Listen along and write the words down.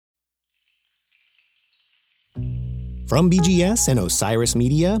From BGS and Osiris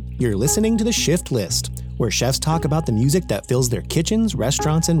Media, you're listening to The Shift List, where chefs talk about the music that fills their kitchens,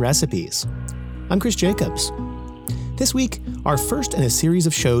 restaurants, and recipes. I'm Chris Jacobs. This week, our first in a series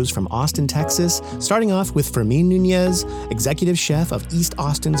of shows from Austin, Texas, starting off with Fermín Núñez, executive chef of East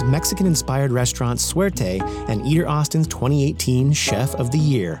Austin's Mexican-inspired restaurant Suerte and Eater Austin's 2018 Chef of the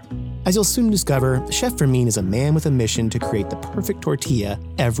Year. As you'll soon discover, Chef Fermín is a man with a mission to create the perfect tortilla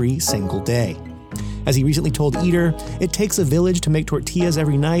every single day. As he recently told Eater, it takes a village to make tortillas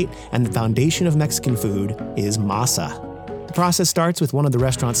every night, and the foundation of Mexican food is masa. The process starts with one of the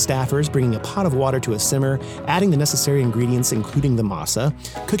restaurant's staffers bringing a pot of water to a simmer, adding the necessary ingredients including the masa,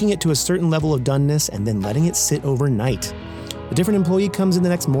 cooking it to a certain level of doneness, and then letting it sit overnight. A different employee comes in the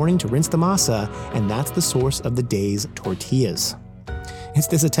next morning to rinse the masa, and that's the source of the day's tortillas. It's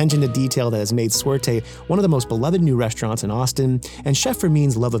this attention to detail that has made Suerte one of the most beloved new restaurants in Austin, and Chef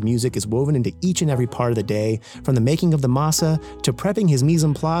Fermín's love of music is woven into each and every part of the day, from the making of the masa, to prepping his mise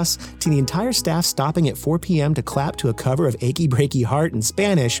en place, to the entire staff stopping at 4 p.m. to clap to a cover of Achy Breaky Heart in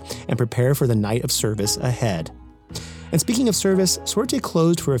Spanish and prepare for the night of service ahead. And speaking of service, Suerte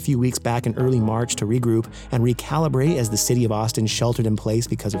closed for a few weeks back in early March to regroup and recalibrate as the city of Austin sheltered in place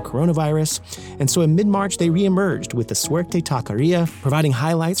because of coronavirus. And so in mid-March, they reemerged with the Suerte Taqueria, providing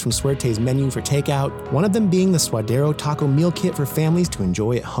highlights from Suerte's menu for takeout, one of them being the Suadero Taco Meal Kit for families to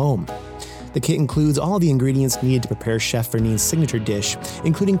enjoy at home. The kit includes all the ingredients needed to prepare Chef Fermín's signature dish,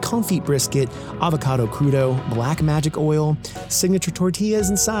 including confit brisket, avocado crudo, black magic oil, signature tortillas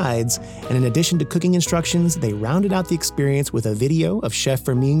and sides, and in addition to cooking instructions, they rounded out the experience with a video of Chef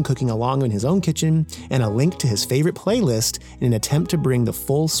Fermín cooking along in his own kitchen and a link to his favorite playlist in an attempt to bring the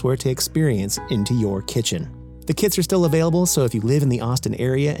full Suerte experience into your kitchen. The kits are still available, so if you live in the Austin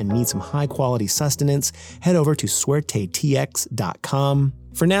area and need some high-quality sustenance, head over to suertetx.com.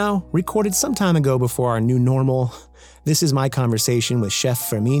 For now, recorded some time ago before our new normal, this is my conversation with Chef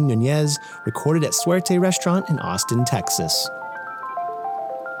Fermín Núñez, recorded at Suerte Restaurant in Austin, Texas.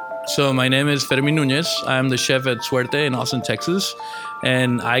 So my name is Fermín Núñez. I'm the chef at Suerte in Austin, Texas.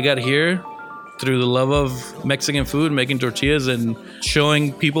 And I got here through the love of Mexican food, making tortillas, and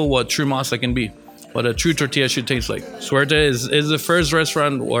showing people what true masa can be, what a true tortilla should taste like. Suerte is the first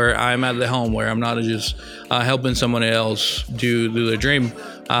restaurant where I'm at the helm, where I'm not just helping someone else do their dream.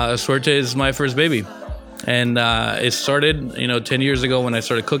 Suerte is my first baby. And it started, 10 years ago when I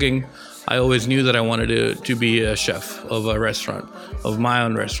started cooking. I always knew that I wanted to be a chef of a restaurant, of my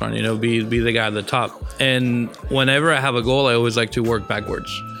own restaurant, be the guy at the top. And whenever I have a goal, I always like to work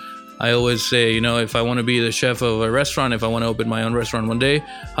backwards. I always say, if I want to be the chef of a restaurant, if I want to open my own restaurant one day,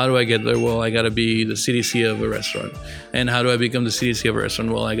 how do I get there? Well, I got to be the CDC of a restaurant. And how do I become the CDC of a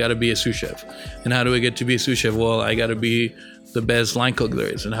restaurant? Well, I got to be a sous chef. And how do I get to be a sous chef? Well, I got to be the best line cook there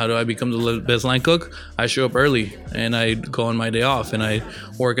is. And how do I become the best line cook? I show up early and I go on my day off and I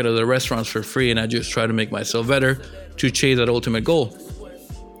work at other restaurants for free, and I just try to make myself better to chase that ultimate goal.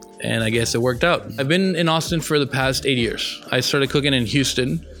 And I guess it worked out. I've been in Austin for the past 8 years. I started cooking in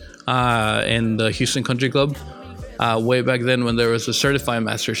Houston, in the Houston Country Club, way back then when there was a certified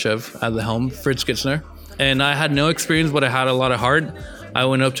master chef at the helm, Fritz Kitzner. And I had no experience, but I had a lot of heart. I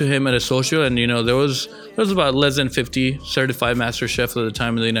went up to him at a social, and there was about less than 50 certified master chefs at the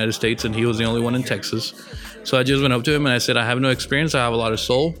time in the United States, and he was the only one in Texas. So I just went up to him and I said, I have no experience, I have a lot of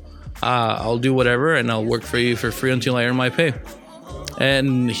soul. I'll do whatever, and I'll work for you for free until I earn my pay.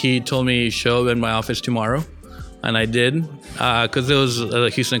 And he told me, show up in my office tomorrow. And I did, because it was a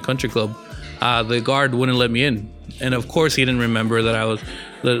Houston Country Club. The guard wouldn't let me in. And of course, he didn't remember that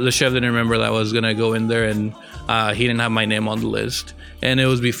the chef didn't remember that I was going to go in there, and he didn't have my name on the list. And it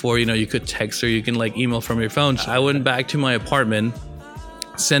was before, you could text or you can email from your phone. So I went back to my apartment,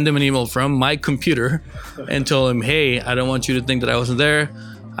 sent him an email from my computer and told him, hey, I don't want you to think that I wasn't there.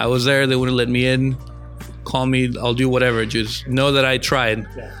 I was there. They wouldn't let me in. Call me. I'll do whatever. Just know that I tried.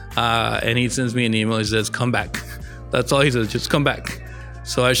 And he sends me an email. He says, come back. That's all he says. Just come back.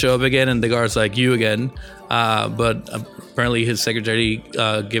 So I show up again, and the guard's like, you again. But apparently his secretary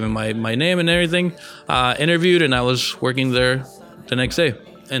gave him my name and everything, interviewed, and I was working there the next day.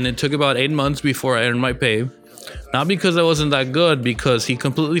 And it took about 8 months before I earned my pay. Not because I wasn't that good, because he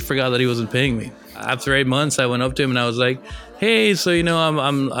completely forgot that he wasn't paying me. After 8 months, I went up to him and I was like, hey, so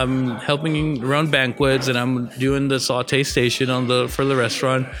I'm helping run banquets, and I'm doing the saute station for the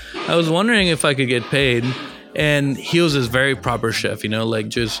restaurant. I was wondering if I could get paid. And he was this very proper chef,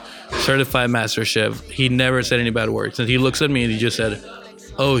 just certified master chef. He never said any bad words. And he looks at me and he just said,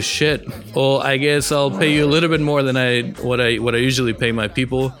 oh shit, well, I guess I'll pay you a little bit more than what I usually pay my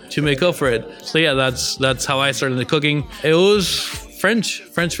people to make up for it. So yeah, that's how I started the cooking. It was French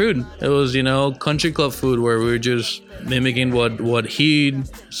food. It was, country club food where we were just mimicking what he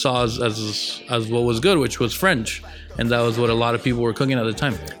saw as what was good, which was French. And that was what a lot of people were cooking at the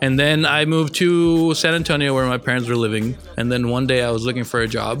time. And then I moved to San Antonio where my parents were living. And then one day I was looking for a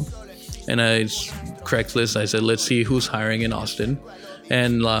job, and Craigslist, I said, let's see who's hiring in Austin.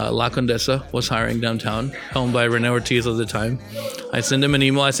 And La Condesa was hiring downtown, helmed by Rene Ortiz at the time. I sent him an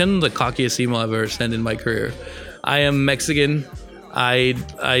email. I sent him the cockiest email I've ever sent in my career. I am Mexican.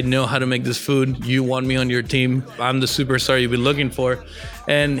 I know how to make this food. You want me on your team. I'm the superstar you've been looking for.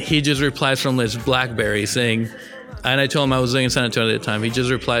 And he just replies from his BlackBerry saying, and I told him I was living in San Antonio at the time. He just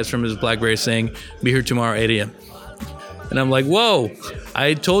replies from his BlackBerry saying, be here tomorrow, 8 a.m. And I'm like, whoa,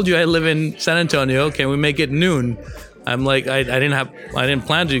 I told you I live in San Antonio. Can we make it noon? I'm like, I didn't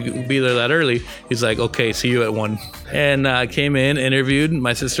plan to be there that early. He's like, okay, see you at 1. And I came in, interviewed.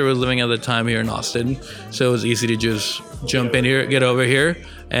 My sister was living at the time here in Austin, so it was easy to just jump in here, get over here.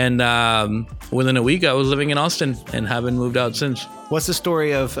 And within a week, I was living in Austin and haven't moved out since. What's the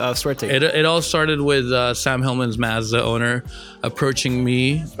story of Suerte? It all started with Sam Hellman's Maz, the owner, approaching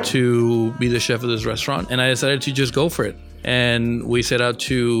me to be the chef of this restaurant. And I decided to just go for it. And we set out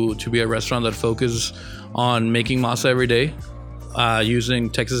to be a restaurant that focuses on making masa every day, using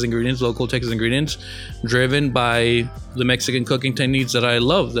Texas ingredients, local Texas ingredients, driven by the Mexican cooking techniques that I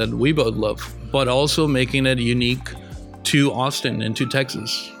love, that we both love, but also making it unique to Austin and to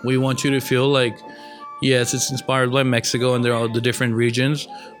Texas. We want you to feel like, yes, it's inspired by Mexico and there are the different regions,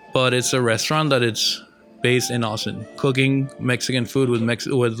 but it's a restaurant that it's based in Austin, cooking Mexican food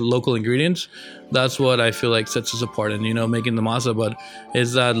with local ingredients. That's what I feel like sets us apart, and making the masa, but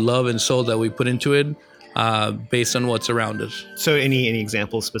it's that love and soul that we put into it, based on what's around us. So any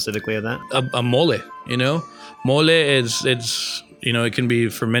examples specifically of that? A mole, mole is it can be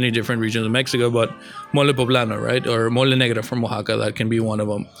for many different regions of Mexico, but mole poblano, right, or mole negro from Oaxaca, that can be one of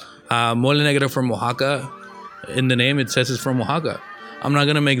them. Mole negro from Oaxaca, in the name it says it's from Oaxaca. I'm not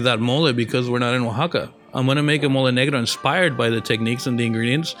gonna make that mole because we're not in Oaxaca. I'm gonna make a mole negro inspired by the techniques and the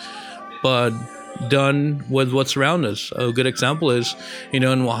ingredients, but done with what's around us. A good example is, in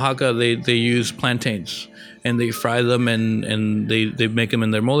Oaxaca, they use plantains and they fry them and they make them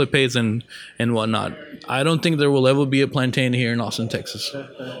in their mole paste and whatnot. I don't think there will ever be a plantain here in Austin, Texas.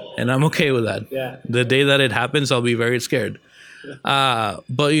 And I'm okay with that. Yeah. The day that it happens, I'll be very scared.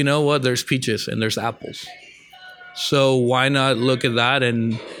 But you know what? There's peaches and there's apples. So why not look at that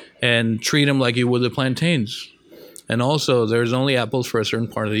and treat them like you would the plantains? And also, there's only apples for a certain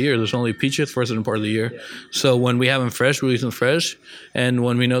part of the year. There's only peaches for a certain part of the year. So when we have them fresh, we use them fresh. And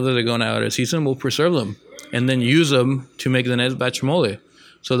when we know that they're going out of season, we'll preserve them and then use them to make the next batch of mole.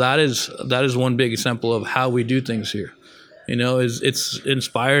 So that is one big example of how we do things here. It's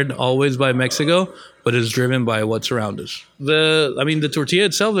inspired always by Mexico, but it's driven by what's around us. The tortilla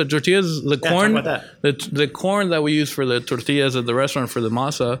itself, the corn, talk about that. The corn that we use for the tortillas at the restaurant for the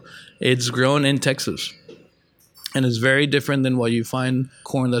masa, it's grown in Texas. And it's very different than what you find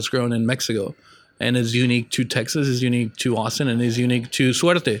corn that's grown in Mexico. And it's unique to Texas, it's unique to Austin, and it's unique to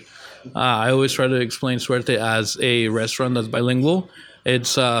Suerte. I always try to explain Suerte as a restaurant that's bilingual.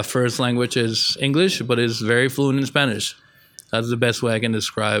 Its first language is English, but it's very fluent in Spanish. That's the best way I can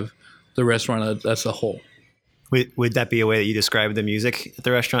describe the restaurant as a whole. Would that be a way that you describe the music at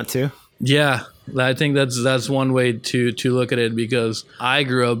the restaurant too? Yeah, I think that's one way to look at it, because I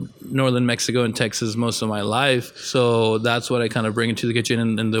grew up northern Mexico and Texas most of my life. So that's what I kind of bring into the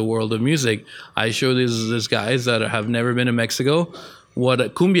kitchen in the world of music. I show these guys that have never been to Mexico what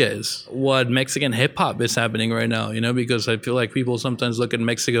cumbia is, what Mexican hip hop is happening right now, because I feel like people sometimes look at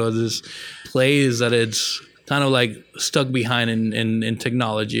Mexico as this place that it's kind of like stuck behind in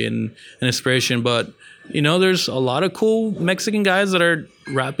technology and inspiration. But, there's a lot of cool Mexican guys that are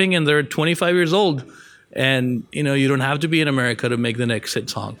rapping and they're 25 years old. And, you don't have to be in America to make the next hit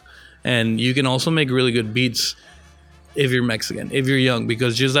song. And you can also make really good beats if you're Mexican, if you're young,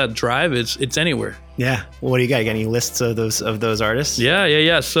 because just that drive, it's anywhere. Yeah. Well, what do you got? You got any lists of those artists?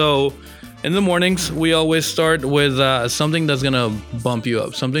 Yeah. So in the mornings, we always start with something that's going to bump you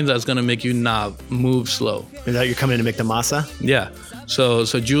up, something that's going to make you not move slow. Is that you're coming in to make the masa? Yeah. So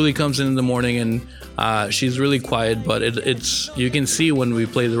Julie comes in the morning and she's really quiet, but it's you can see when we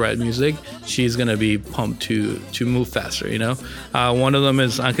play the right music, she's going to be pumped to move faster, One of them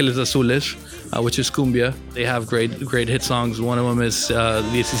is Ángeles Azules, which is cumbia. They have great hit songs. One of them is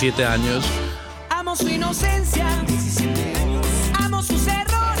 17 años. Amo su inocencia, 17 años. Amo sus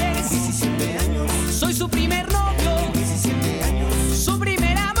errores, 17 años. Soy su primer novio, 17 años. Su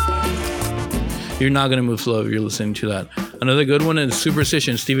primer amor. You're not going to move slow if you're listening to that. Another good one is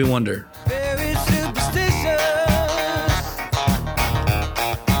Superstition, Stevie Wonder. Very superstitious.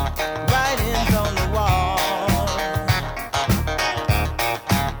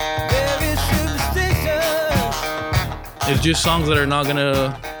 just songs that are not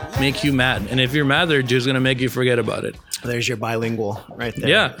gonna make you mad. And if you're mad, they're just gonna make you forget about it. There's your bilingual right there.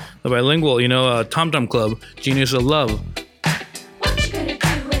 Yeah, the bilingual. Tom Tom Club, Genius of Love. What you gonna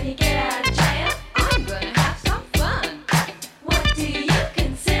do when you get out of jail? I'm gonna have some fun. What do you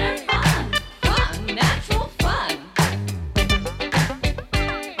consider fun? Fun, natural fun.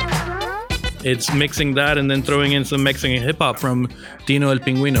 It's mixing that and then throwing in some Mexican hip hop from Dino El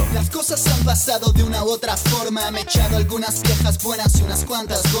Pingüino. Las cosas han pasado de una u otra forma. Me he echado algunas viejas buenas y unas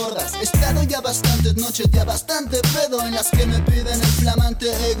cuantas gordas. He estado ya bastantes noches, ya bastante pedo, en las que me piden el flamante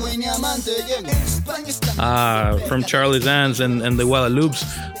ego y diamante. En España están From Charlie's Hands and the Guadalupes,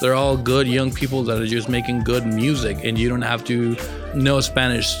 they're all good young people that are just making good music, and you don't have to know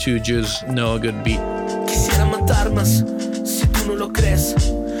Spanish to just know a good beat. Quisiera matar más, si tú no lo crees.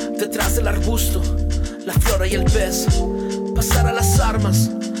 Detrás del arbusto, la flora y el pez. Pasar a las armas,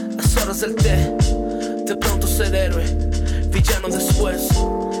 las horas del té. De pronto ser héroe, villano después.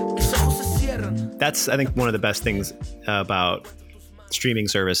 Mis ojos se cierran. That's, I think, one of the best things about streaming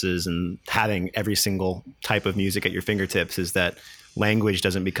services and having every single type of music at your fingertips is that language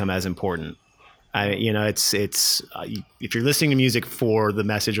doesn't become as important. It's if you're listening to music for the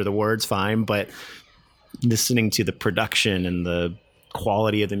message or the words, fine, but listening to the production and the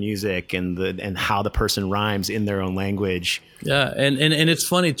quality of the music and how the person rhymes in their own language. Yeah, and it's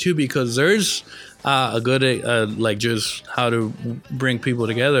funny too, because there's a good like just how to bring people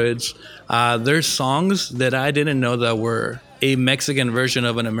together. It's there's songs that I didn't know that were a Mexican version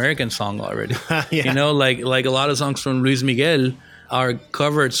of an American song already. Yeah. Like a lot of songs from Luis Miguel are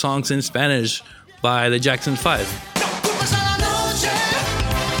covered songs in Spanish by the Jackson 5.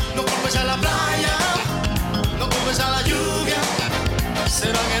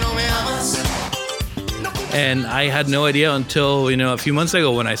 And I had no idea until, a few months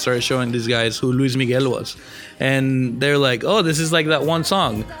ago when I started showing these guys who Luis Miguel was. And they're like, oh, this is like that one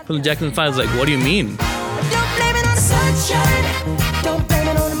song from the Jackson 5. I was like, what do you mean? Don't blame it on the sunshine. Don't blame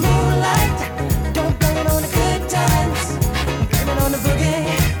it on the moonlight. Don't blame it on the good times. Blame it on the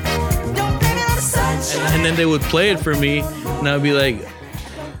boogie. Don't blame it on the sunshine. And then they would play it for me, and I'd be like,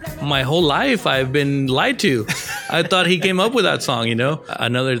 my whole life I've been lied to. I thought he came up with that song,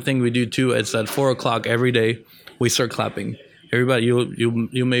 Another thing we do too is at 4:00 every day, we start clapping. Everybody,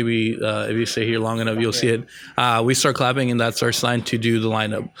 you maybe, if you stay here long enough, you'll see it. We start clapping, and that's our sign to do the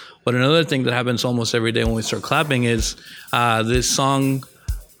lineup. But another thing that happens almost every day when we start clapping is this song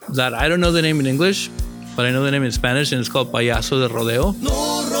that I don't know the name in English, but I know the name in Spanish, and it's called Payaso de Rodeo.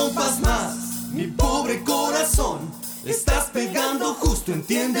 No rompas más, mi pobre corazón. Estás pegando justo,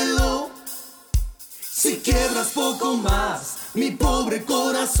 entiéndelo. Si quiebras poco más, mi pobre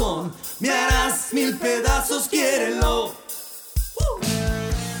corazón, me harás mil pedazos, quiérelo.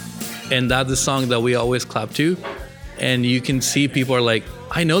 And that's the song that we always clap to. And you can see people are like,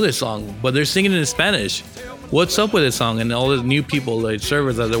 I know this song, but they're singing it in Spanish. What's up with this song? And all the new people, like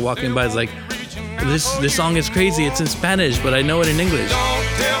servers as they're walking by, is like, this song is crazy. It's in Spanish, but I know it in English. Don't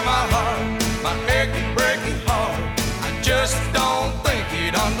tell my heart, my achy, breaky heart. I just don't think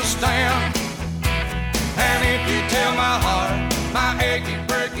he'd understand. And if you tell my heart, my achy,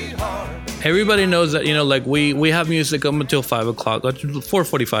 breaky heart. Everybody knows that, like we have music up until 5:00,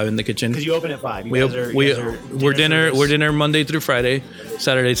 4:45 in the kitchen. Because you open at 5. We're dinner Monday through Friday.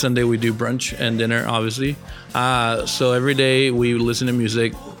 Saturday, Sunday we do brunch and dinner, obviously. So every day we listen to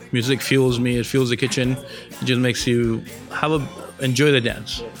music. Music fuels me. It fuels the kitchen. It just makes you enjoy the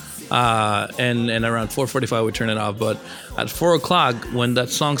dance. And around 4:45 we turn it off. But at 4:00, when that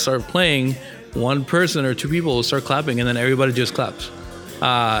song starts playing, one person or two people will start clapping, and then everybody just claps.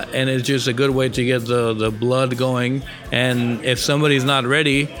 And it's just a good way to get the blood going. And if somebody's not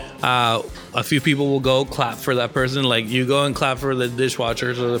ready, a few people will go clap for that person. Like you go and clap for the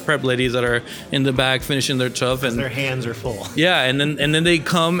dishwashers or the prep ladies that are in the back finishing their stuff, and their hands are full. Yeah, and then they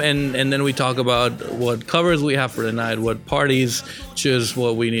come and then we talk about what covers we have for the night, what parties, just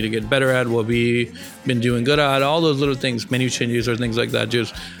what we need to get better at, what we've been doing good at, all those little things, menu changes or things like that.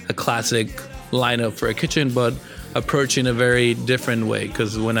 Just a classic lineup for a kitchen, but approach in a very different way,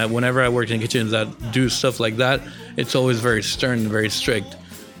 because whenever I worked in kitchens that do stuff like that, it's always very stern, very strict.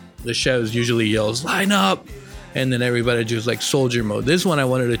 The chefs usually yells, line up, and then everybody just like soldier mode. This one I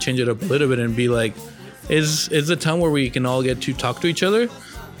wanted to change it up a little bit and be like, is a time where we can all get to talk to each other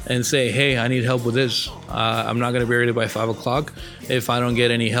and say, hey, I need help with this. I'm not going to be ready by 5:00 if I don't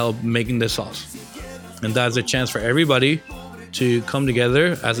get any help making this sauce. And that's a chance for everybody to come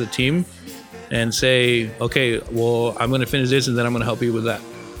together as a team and say, okay, well, I'm going to finish this and then I'm going to help you with that.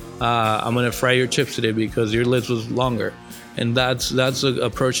 I'm gonna fry your chips today because your list was longer. And that's the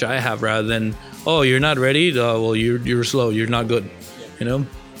approach I have, rather than, oh, you're not ready, well, you're slow, you're not good, you know.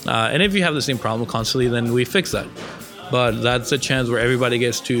 And if you have the same problem constantly, then we fix that. But that's a chance where everybody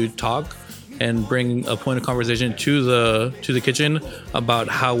gets to talk and bring a point of conversation to the kitchen about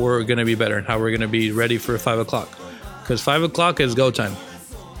how we're gonna be better and how we're gonna be ready for 5 o'clock, because 5 o'clock is go time.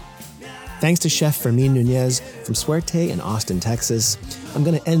 Thanks to Chef Fermín Núñez from Suerte in Austin, Texas. I'm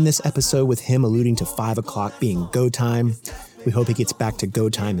going to end this episode with him alluding to 5 o'clock being go time. We hope he gets back to go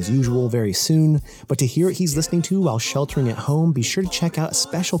time as usual very soon. But to hear what he's listening to while sheltering at home, be sure to check out a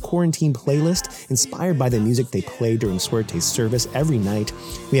special quarantine playlist inspired by the music they play during Suerte's service every night.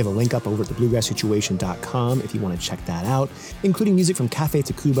 We have a link up over at thebluegrasssituation.com if you want to check that out, including music from Cafe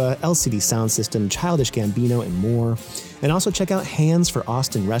Tacuba, LCD Sound System, Childish Gambino, and more. And also check out Hands for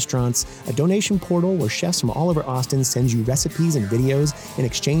Austin Restaurants, a donation portal where chefs from all over Austin send you recipes and videos in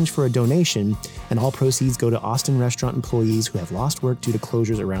exchange for a donation, and all proceeds go to Austin restaurant employees who have lost work due to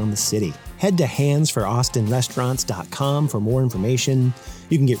closures around the city. Head to handsforaustinrestaurants.com for more information.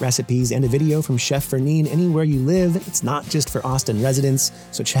 You can get recipes and a video from Chef Fermín anywhere you live. It's not just for Austin residents,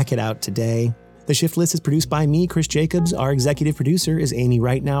 so check it out today. The Shift List is produced by me, Chris Jacobs. Our executive producer is Amy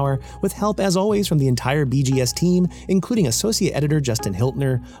Reitnauer, with help, as always, from the entire BGS team, including associate editor Justin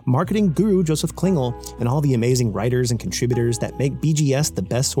Hiltner, marketing guru Joseph Klingel, and all the amazing writers and contributors that make BGS the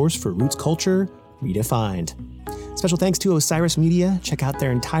best source for roots culture redefined. Special thanks to Osiris Media. Check out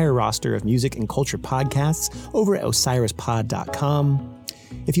their entire roster of music and culture podcasts over at osirispod.com.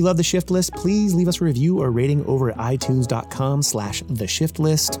 If you love The Shift List, please leave us a review or rating over at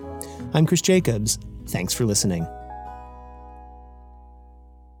itunes.com/theshiftlist. I'm Chris Jacobs. Thanks for listening.